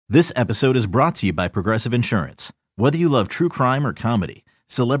This episode is brought to you by Progressive Insurance. Whether you love true crime or comedy,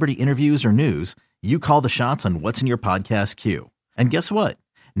 celebrity interviews or news, you call the shots on what's in your podcast queue. And guess what?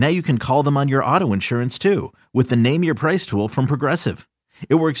 Now you can call them on your auto insurance too with the Name Your Price tool from Progressive.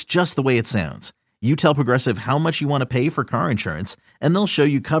 It works just the way it sounds. You tell Progressive how much you want to pay for car insurance, and they'll show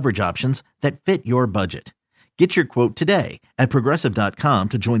you coverage options that fit your budget. Get your quote today at Progressive.com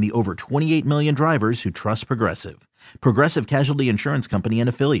to join the over 28 million drivers who trust Progressive. Progressive Casualty Insurance Company and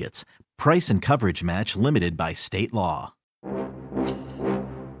Affiliates. Price and coverage match limited by state law.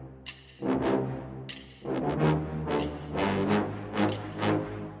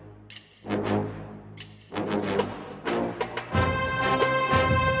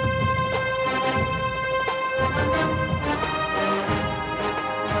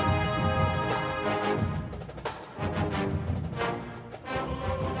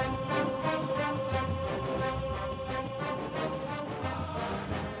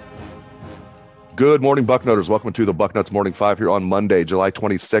 Good morning, Bucknutters. Welcome to the Bucknuts Morning Five here on Monday, July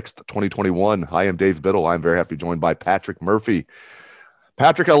 26th, 2021. I am Dave Biddle. I'm very happy joined by Patrick Murphy.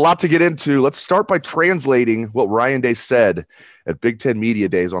 Patrick, a lot to get into. Let's start by translating what Ryan Day said at Big Ten Media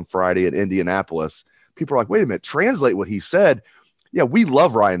Days on Friday in Indianapolis. People are like, wait a minute, translate what he said. Yeah, we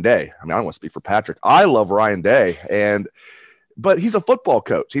love Ryan Day. I mean, I don't want to speak for Patrick. I love Ryan Day, but he's a football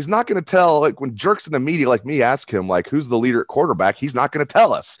coach. He's not going to tell, like when jerks in the media like me ask him, like, who's the leader at quarterback? He's not going to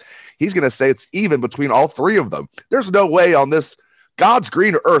tell us. He's going to say it's even between all three of them. There's no way on this God's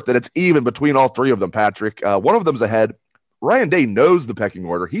green earth that it's even between all three of them, Patrick. One of them's ahead. Ryan Day knows the pecking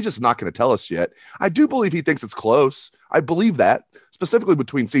order. He's just not going to tell us yet. I do believe he thinks it's close. I believe that, specifically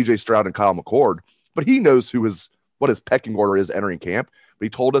between C.J. Stroud and Kyle McCord. But he knows what his pecking order is entering camp. But he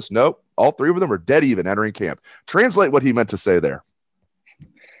told us, no, all three of them are dead even entering camp. Translate what he meant to say there.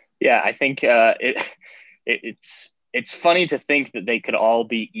 Yeah, I think it's funny to think that they could all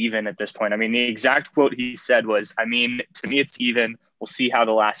be even at this point. I mean, the exact quote he said was, I mean, to me, it's even. We'll see how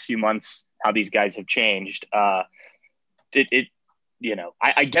the last few months, how these guys have changed. I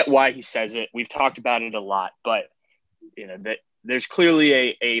get why he says it. We've talked about it a lot, but that there's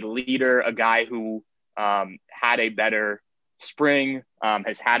clearly a leader, a guy who had a better spring,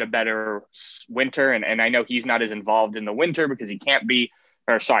 has had a better winter. And I know he's not as involved in the winter because he can't be,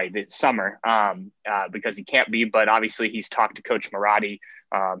 the summer, because he can't be, but obviously he's talked to Coach Marotti.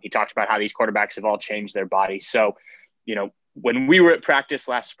 He talked about how these quarterbacks have all changed their bodies. So, when we were at practice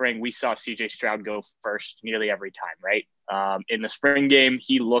last spring, we saw C.J. Stroud go first nearly every time, right? In the spring game,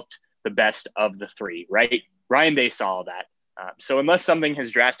 he looked the best of the three, right? Ryan Day saw all that. So unless something has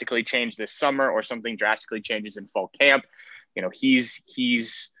drastically changed this summer or something drastically changes in fall camp,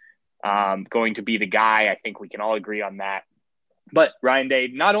 he's going to be the guy. I think we can all agree on that. But Ryan Day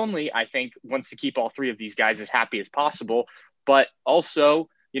not only, I think, wants to keep all three of these guys as happy as possible, but also,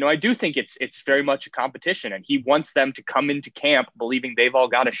 I do think it's very much a competition, and he wants them to come into camp believing they've all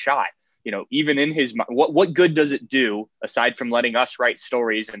got a shot. Even in his mind, what good does it do, aside from letting us write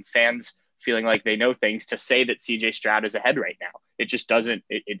stories and fans feeling like they know things, to say that CJ Stroud is ahead right now? It just doesn't.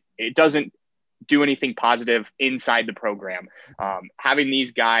 It doesn't do anything positive inside the program. Having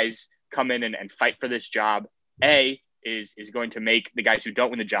these guys come in and fight for this job, is going to make the guys who don't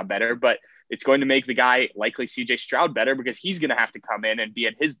win the job better, but it's going to make the guy likely CJ Stroud better because he's going to have to come in and be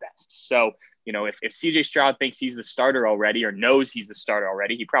at his best. So, if CJ Stroud thinks he's the starter already or knows he's the starter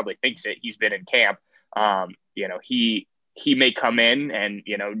already, he probably thinks it. He's been in camp. He may come in and,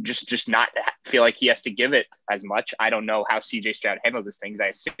 just not feel like he has to give it as much. I don't know how CJ Stroud handles these things. I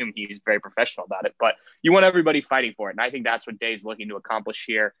assume he's very professional about it, but you want everybody fighting for it. And I think that's what Day's looking to accomplish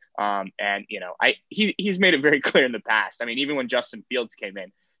here. He's made it very clear in the past. I mean, even when Justin Fields came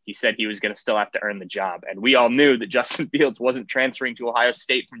in, he said he was going to still have to earn the job. And we all knew that Justin Fields wasn't transferring to Ohio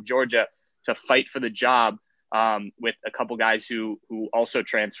State from Georgia to fight for the job, with a couple guys who also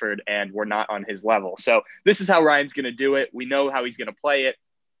transferred and were not on his level. So this is how Ryan's going to do it. We know how he's going to play it,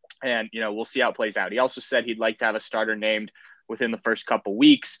 and, we'll see how it plays out. He also said he'd like to have a starter named within the first couple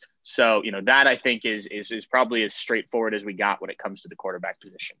weeks. So, that I think is probably as straightforward as we got when it comes to the quarterback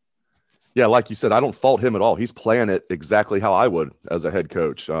position. Yeah, like you said, I don't fault him at all. He's playing it exactly how I would as a head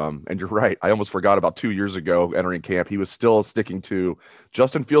coach. And you're right. I almost forgot about 2 years ago entering camp. He was still sticking to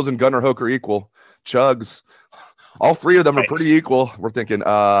Justin Fields and Gunnar Hoke are equal. Chugs, all three of them are pretty equal. We're thinking,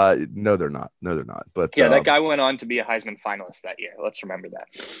 no, they're not. No, they're not. But yeah, that guy went on to be a Heisman finalist that year. Let's remember that.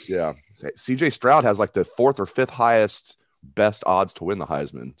 Yeah. CJ Stroud has like the fourth or fifth highest best odds to win the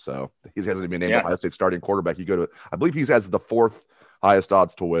Heisman. So he hasn't even named Yeah. Ohio State starting quarterback. You go to, I believe he has the fourth highest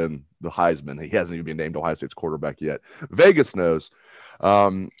odds to win the Heisman. He hasn't even been named Ohio State's quarterback yet. Vegas knows.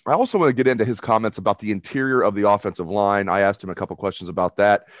 I also want to get into his comments about the interior of the offensive line. I asked him a couple questions about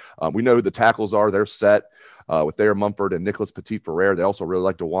that. We know who the tackles are. They're set with Thayer Mumford and Nicholas Petit-Ferrer. They also really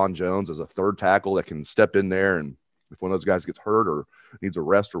like DeJuan Jones as a third tackle that can step in there, and if one of those guys gets hurt or needs a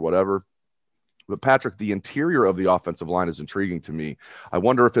rest or whatever. But Patrick, the interior of the offensive line is intriguing to me. I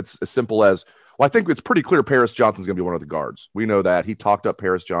wonder if it's as simple as, well, I think it's pretty clear Paris Johnson's going to be one of the guards. We know that. He talked up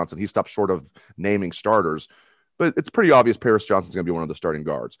Paris Johnson. He stopped short of naming starters, but it's pretty obvious Paris Johnson's going to be one of the starting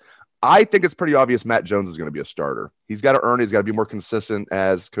guards. I think it's pretty obvious Matt Jones is going to be a starter. He's got to earn it. He's got to be more consistent,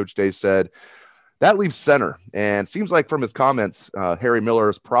 as Coach Day said. That leaves center, and it seems like from his comments, Harry Miller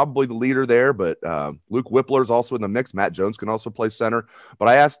is probably the leader there, but Luke Whippler is also in the mix. Matt Jones can also play center. But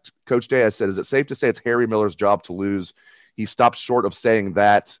I asked Coach Day, I said, is it safe to say it's Harry Miller's job to lose? He stopped short of saying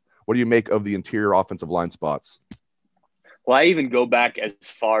that. What do you make of the interior offensive line spots? Well, I even go back as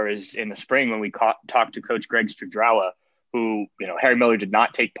far as in the spring when we talked to Coach Greg Strudrawa, who, Harry Miller did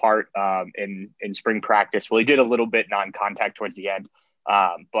not take part in spring practice. Well, he did a little bit non-contact towards the end,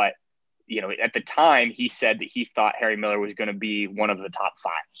 but at the time, he said that he thought Harry Miller was going to be one of the top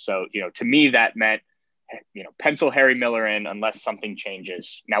 5. So, to me, that meant, pencil Harry Miller in unless something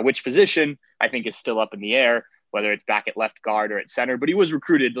changes. Now, which position I think is still up in the air, whether it's back at left guard or at center. But he was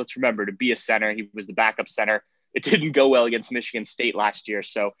recruited, let's remember, to be a center. He was the backup center. It didn't go well against Michigan State last year.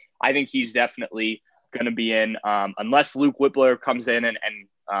 So I think he's definitely going to be in unless Luke Whippler comes in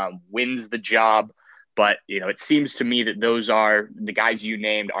and wins the job. But, it seems to me that those are the guys you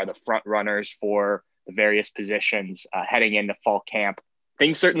named are the front runners for the various positions heading into fall camp.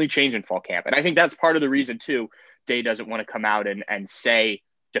 Things certainly change in fall camp. And I think that's part of the reason, too, Day doesn't want to come out and say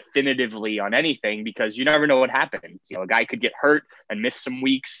definitively on anything, because you never know what happens. A guy could get hurt and miss some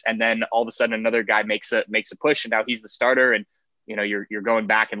weeks, and then all of a sudden another guy makes a push, and now he's the starter. And, you're going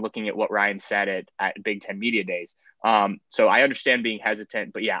back and looking at what Ryan said at Big Ten Media Days. So I understand being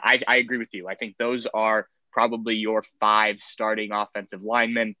hesitant, but yeah, I agree with you. I think those are probably your 5 starting offensive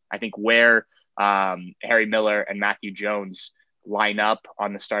linemen. I think where Harry Miller and Matthew Jones line up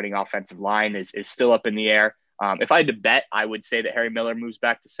on the starting offensive line is still up in the air. If I had to bet, I would say that Harry Miller moves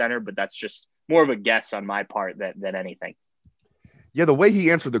back to center, but that's just more of a guess on my part than anything. Yeah, the way he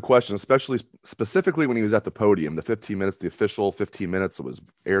answered the question, specifically when he was at the podium, the 15 minutes, the official 15 minutes, it was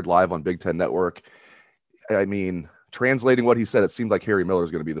aired live on Big Ten Network. I mean, translating what he said, it seemed like Harry Miller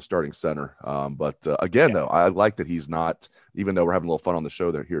is going to be the starting center. But again, though, I like that he's not, even though we're having a little fun on the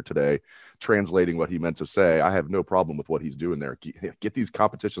show here today, translating what he meant to say. I have no problem with what he's doing there. Get these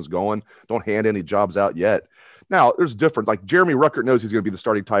competitions going. Don't hand any jobs out yet. Now, there's different. Like Jeremy Ruckert knows he's going to be the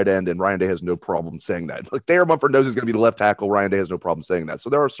starting tight end, and Ryan Day has no problem saying that. Like Thayer Mumford knows he's going to be the left tackle. Ryan Day has no problem saying that. So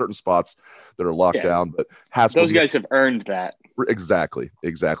there are certain spots that are locked down. But those guys have earned that. Exactly.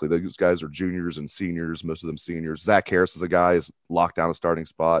 Those guys are juniors and seniors, most of them seniors. Zach Harris is a guy who's locked down a starting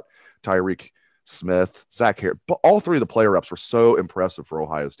spot. Tyreek Smith, Zach Harris. But all 3 of the player reps were so impressive for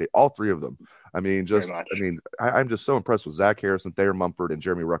Ohio State. All 3 of them. I'm just so impressed with Zach Harris and Thayer Mumford and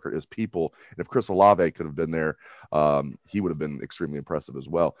Jeremy Ruckert as people. And if Chris Olave could have been there, he would have been extremely impressive as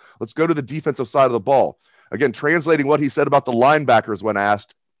well. Let's go to the defensive side of the ball. Again, translating what he said about the linebackers when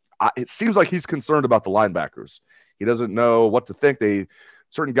asked, it seems like he's concerned about the linebackers. He doesn't know what to think.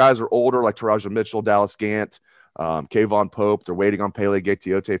 Certain guys are older, like Taraja Mitchell, Dallas Gant, Kayvon Pope. They're waiting on Pele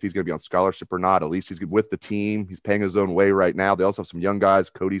Gaetiote if he's going to be on scholarship or not. At least he's with the team. He's paying his own way right now. They also have some young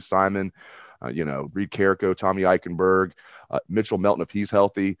guys, Cody Simon, Reed Carrico, Tommy Eichenberg, Mitchell Melton if he's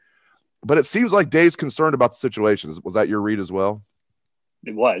healthy. But it seems like Day's concerned about the situation. Was that your read as well?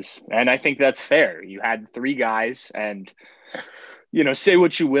 It was. And I think that's fair. You had 3 guys, and say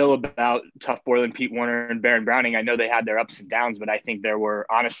what you will about Tuf Borland, Pete Werner, and Baron Browning. I know they had their ups and downs, but I think there were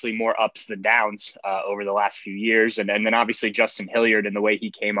honestly more ups than downs over the last few years. And then obviously Justin Hilliard and the way he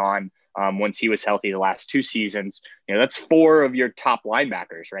came on once he was healthy the last 2 seasons, that's 4 of your top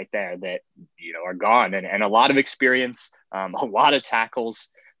linebackers right there that, are gone, and a lot of experience, a lot of tackles,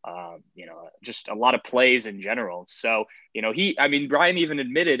 just a lot of plays in general. So, Brian even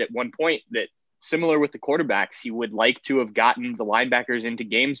admitted at one point that, similar with the quarterbacks, he would like to have gotten the linebackers into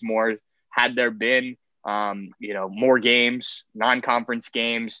games more had there been, more games, non-conference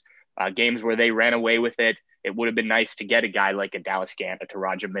games, games where they ran away with it. It would have been nice to get a guy like a Dallas Gant, a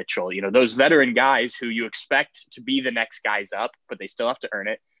Taraja Mitchell, those veteran guys who you expect to be the next guys up, but they still have to earn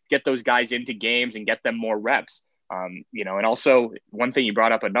it. Get those guys into games and get them more reps. And also one thing you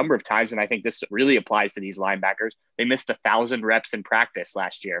brought up a number of times, and I think this really applies to these linebackers, they missed 1,000 reps in practice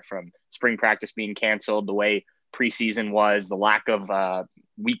last year from spring practice being canceled, the way preseason was, the lack of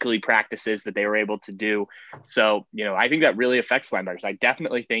weekly practices that they were able to do. So, I think that really affects linebackers. I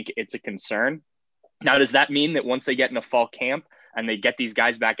definitely think it's a concern. Now, does that mean that once they get into fall camp and they get these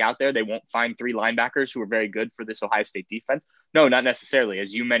guys back out there, they won't find 3 linebackers who are very good for this Ohio State defense? No, not necessarily.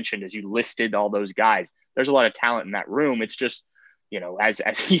 As you mentioned, as you listed all those guys, there's a lot of talent in that room. It's just,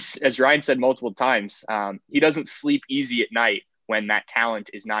 as Ryan said multiple times, he doesn't sleep easy at night when that talent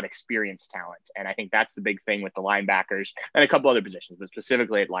is not experienced talent. And I think that's the big thing with the linebackers and a couple other positions, but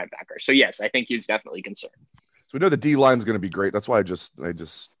specifically at linebacker. So yes, I think he's definitely concerned. So we know the D line is going to be great. That's why I just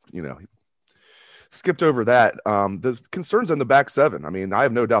skipped over that. The concerns in the back 7. I mean, I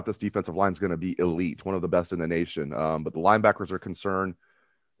have no doubt this defensive line is going to be elite, one of the best in the nation. But the linebackers are concerned.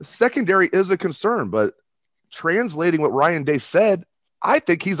 The secondary is a concern, but translating what Ryan Day said, I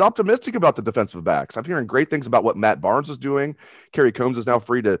think he's optimistic about the defensive backs. I'm hearing great things about what Matt Barnes is doing. Kerry Combs is now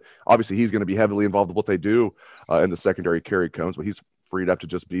free to, obviously he's going to be heavily involved in what they do in the secondary, Kerry Combs, but he's freed up to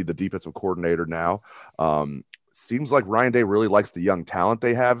just be the defensive coordinator now. Seems like Ryan Day really likes the young talent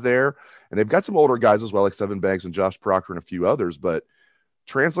they have there. And they've got some older guys as well, like Seven Banks and Josh Proctor and a few others. But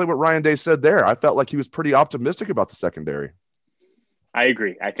translate what Ryan Day said there. I felt like he was pretty optimistic about the secondary. I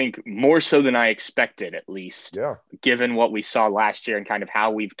agree. I think more so than I expected, at least, given what we saw last year and kind of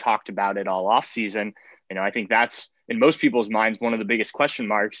how we've talked about it all offseason. I think that's, in most people's minds, one of the biggest question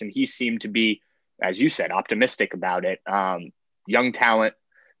marks. And he seemed to be, as you said, optimistic about it. Young talent,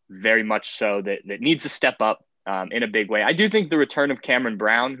 very much so, that needs to step up in a big way. I do think the return of Cameron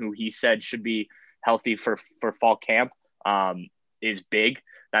Brown, who he said should be healthy for fall camp, is big.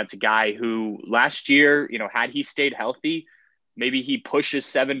 That's a guy who last year, had he stayed healthy, maybe he pushes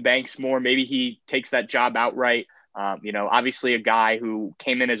Seven Banks more. Maybe he takes that job outright. Obviously a guy who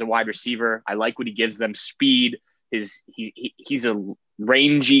came in as a wide receiver. I like what he gives them, speed. He's a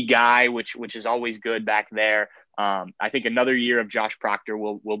rangy guy, which is always good back there. I think another year of Josh Proctor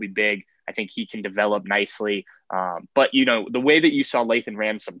will be big. I think he can develop nicely. But the way that you saw Lathan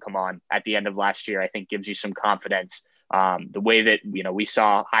Ransom come on at the end of last year, I think gives you some confidence. The way that, we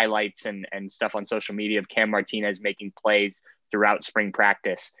saw highlights and stuff on social media of Cam Martinez making plays throughout spring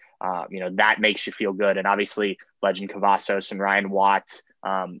practice, that makes you feel good. And obviously Legend Cavazos and Ryan Watts,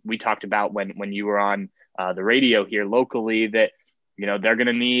 we talked about when you were on the radio here locally that, they're going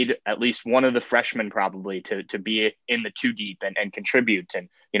to need at least one of the freshmen probably to be in the 2 deep and contribute. And,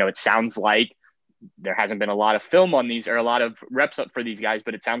 it sounds like there hasn't been a lot of film on these or a lot of reps up for these guys,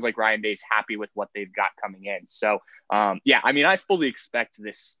 but it sounds like Ryan Day's happy with what they've got coming in. So, I fully expect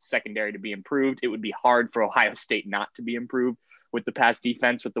this secondary to be improved. It would be hard for Ohio State not to be improved with the pass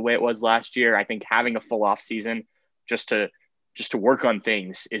defense, with the way it was last year. I think having a full off season just to work on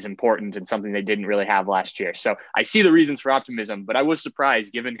things is important and something they didn't really have last year. So I see the reasons for optimism, but I was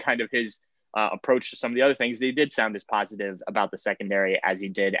surprised given kind of his approach to some of the other things. They did sound as positive about the secondary as he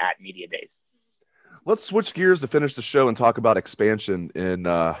did at media days. Let's switch gears to finish the show and talk about expansion in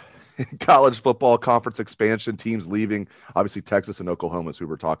college football, conference expansion, teams leaving. Obviously, Texas and Oklahoma is who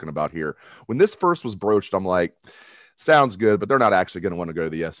we're talking about here. When this first was broached, I'm like, sounds good, but they're not actually going to want to go to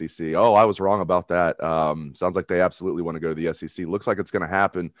the SEC. Oh, I was wrong about that. Sounds like they absolutely want to go to the SEC. Looks like it's going to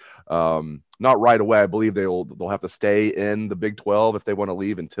happen. Not right away. I believe they'll have to stay in the Big 12 if they want to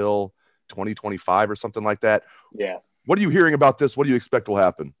leave until 2025 or something like that. Yeah. What are you hearing about this? What do you expect will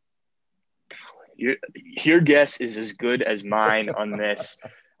happen? Your guess is as good as mine on this.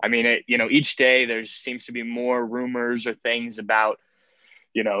 I mean, each day there seems to be more rumors or things about,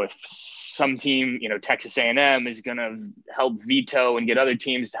 if some team, Texas A&M is going to help veto and get other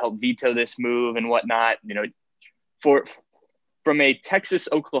teams to help veto this move and whatnot. From a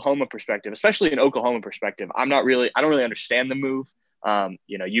Texas-Oklahoma perspective, especially an Oklahoma perspective, I don't really understand the move.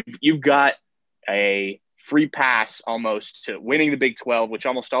 You've got a free pass almost to winning the Big 12, which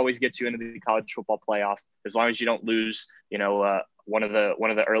almost always gets you into the college football playoff, as long as you don't lose, one of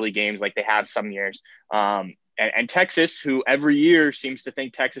the early games like they have some years. And Texas, who every year seems to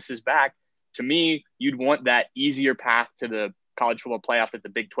think Texas is back, to me, you'd want that easier path to the college football playoff that the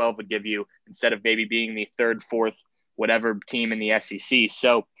Big 12 would give you instead of maybe being the 3rd, 4th, whatever team in the SEC.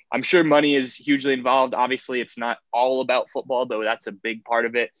 So I'm sure money is hugely involved. Obviously, it's not all about football, though that's a big part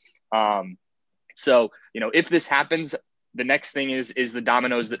of it. So, if this happens, the next thing is the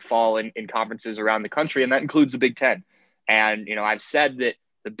dominoes that fall in conferences around the country, and that includes the Big 10. And, I've said that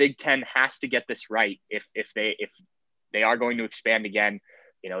the Big 10 has to get this right if they are going to expand again.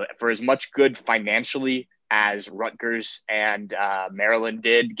 For as much good financially as Rutgers and Maryland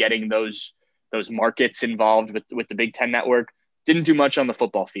did, getting those markets involved with the Big 10 network, didn't do much on the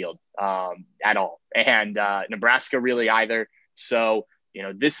football field at all. And Nebraska really either. So,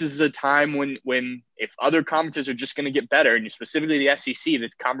 this is a time when if other conferences are just going to get better, and specifically the SEC, the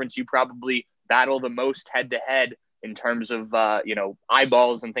conference you probably battle the most head to head in terms of,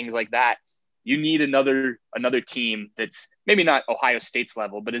 eyeballs and things like that, you need another team that's maybe not Ohio State's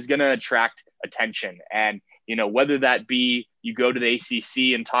level, but is going to attract attention. And, whether that be you go to the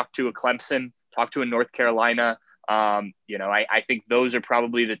ACC and talk to a Clemson, talk to a North Carolina, I think those are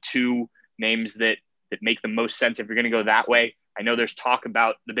probably the two names that make the most sense if you're going to go that way. I know there's talk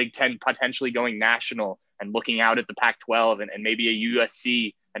about the Big Ten potentially going national and looking out at the Pac-12 and maybe a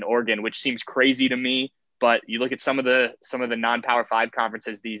USC and Oregon, which seems crazy to me. But you look at some of the non-Power 5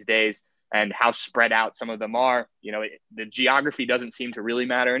 conferences these days and how spread out some of them are. The geography doesn't seem to really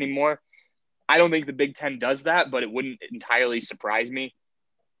matter anymore. I don't think the Big Ten does that, but it wouldn't entirely surprise me.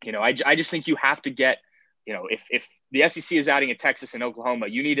 I just think you have to get, if the SEC is adding a Texas and Oklahoma,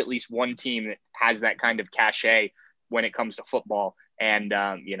 you need at least one team that has that kind of cachet when it comes to football. And,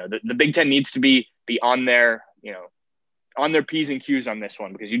 the Big Ten needs to be on their, on their P's and Q's on this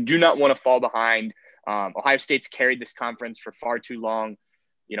one, because you do not want to fall behind. Ohio State's carried this conference for far too long.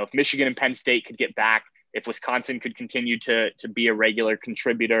 If Michigan and Penn State could get back, if Wisconsin could continue to be a regular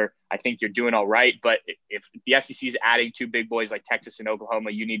contributor, I think you're doing all right. But if the SEC is adding two big boys like Texas and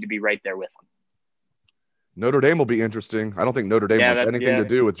Oklahoma, you need to be right there with them. Notre Dame will be interesting. I don't think Notre Dame has anything to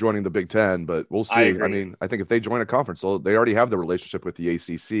do with joining the Big Ten, but we'll see. I think if they join a conference, so they already have the relationship with the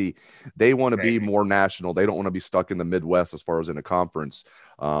ACC. They want to be more national. They don't want to be stuck in the Midwest as far as in a conference.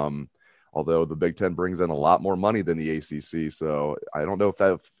 Although the Big Ten brings in a lot more money than the ACC. So I don't know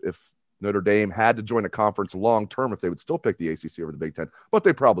if Notre Dame had to join a conference long-term, if they would still pick the ACC over the Big Ten, but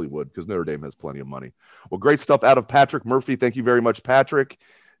they probably would, because Notre Dame has plenty of money. Well, great stuff out of Patrick Murphy. Thank you very much, Patrick.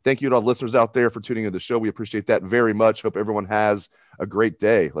 Thank you to all the listeners out there for tuning into the show. We appreciate that very much. Hope everyone has a great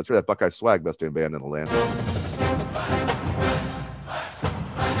day. Let's hear that Buckeye swag, best damn band in the land.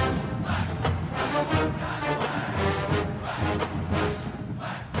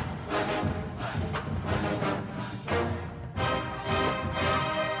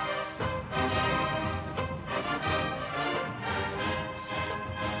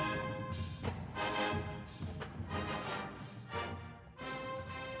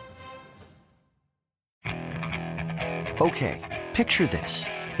 Okay, picture this.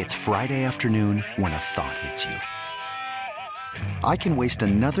 It's Friday afternoon when a thought hits you. I can waste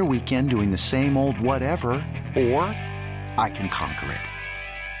another weekend doing the same old whatever, or I can conquer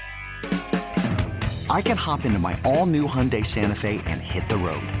it. I can hop into my all-new Hyundai Santa Fe and hit the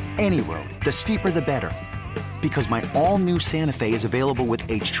road. Any road. The steeper, the better. Because my all-new Santa Fe is available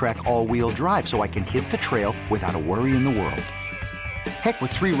with H-Track all-wheel drive, so I can hit the trail without a worry in the world. Heck, with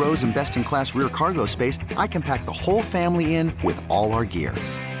 3 rows and best-in-class rear cargo space, I can pack the whole family in with all our gear.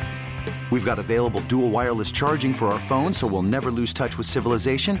 We've got available dual wireless charging for our phones, so we'll never lose touch with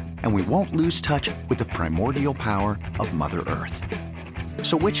civilization, and we won't lose touch with the primordial power of Mother Earth.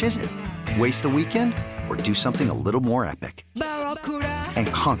 So which is it? Waste the weekend or do something a little more epic? And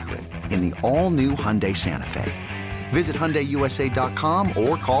conquer it in the all-new Hyundai Santa Fe. Visit HyundaiUSA.com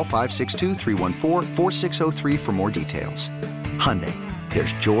or call 562-314-4603 for more details. Hyundai,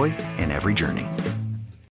 there's joy in every journey.